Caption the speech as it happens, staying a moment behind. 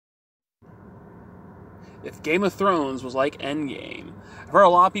if Game of Thrones was like Endgame. I've heard a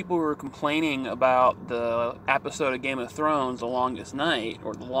lot of people who were complaining about the episode of Game of Thrones, The Longest Night,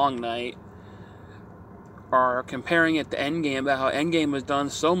 or The Long Night, are comparing it to Endgame, about how Endgame was done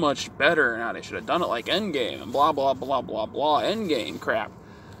so much better, and how they should have done it like Endgame, and blah, blah, blah, blah, blah, Endgame crap.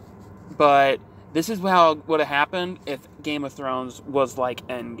 But this is how it would have happened if Game of Thrones was like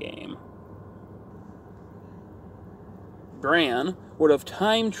Endgame. Bran would have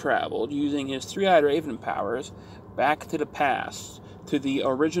time traveled using his three-eyed raven powers back to the past, to the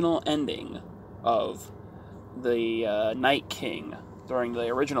original ending of the Night King during the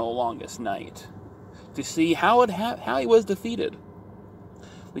original Longest Night, to see how he was defeated.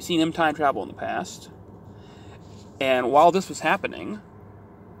 We've seen him time travel in the past, and while this was happening,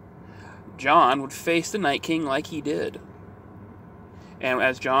 Jon would face the Night King like he did. And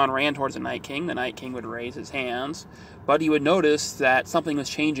as Jon ran towards the Night King would raise his hands, but he would notice that something was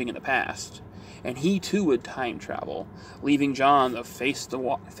changing in the past, and he too would time travel, leaving Jon to face the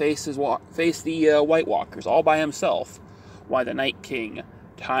White Walkers all by himself, while the Night King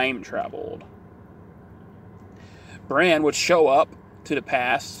time traveled. Bran would show up to the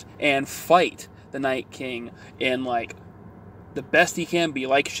past and fight the Night King in like the best he can be,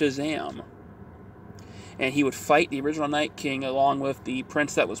 like Shazam. And he would fight the original Night King along with the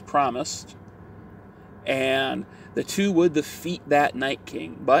prince that was promised. And the two would defeat that Night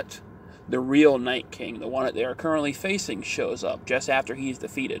King. But the real Night King, the one that they are currently facing, shows up just after he's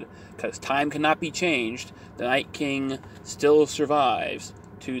defeated. Because time cannot be changed. The Night King still survives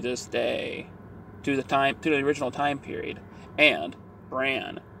to this day. To the original time period. And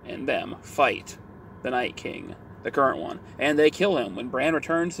Bran and them fight the Night King, the current one, and they kill him. When Bran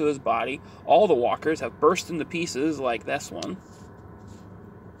returns to his body, all the walkers have burst into pieces like this one.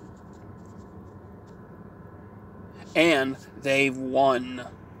 And they've won.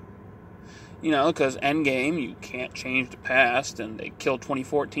 You know, because Endgame, you can't change the past, and they killed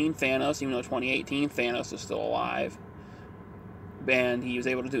 2014 Thanos, even though 2018 Thanos is still alive. And he was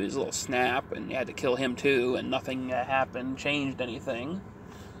able to do his little snap, and you had to kill him too, and nothing happened, changed anything.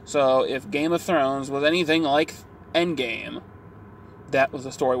 So if Game of Thrones was anything like Endgame, that was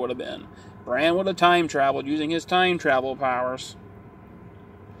the story would have been. Bran would have time traveled using his time travel powers,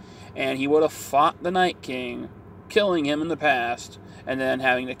 and he would have fought the Night King, killing him in the past, and then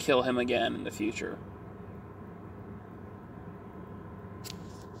having to kill him again in the future.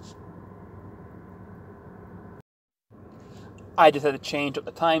 I just had to change up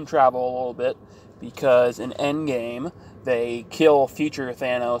the time travel a little bit, because in Endgame, they kill future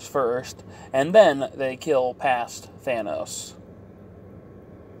Thanos first, and then they kill past Thanos.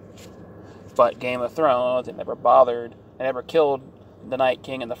 But Game of Thrones, they never bothered, they never killed the Night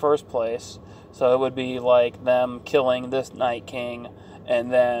King in the first place, so it would be like them killing this Night King,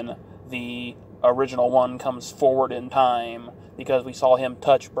 and then the original one comes forward in time, because we saw him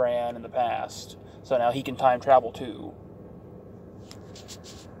touch Bran in the past, so now he can time travel too.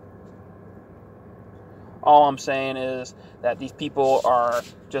 All I'm saying is that these people are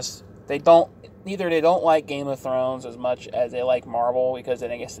just, they don't like Game of Thrones as much as they like Marvel, because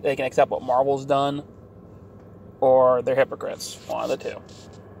they can accept what Marvel's done, or they're hypocrites. One of the two.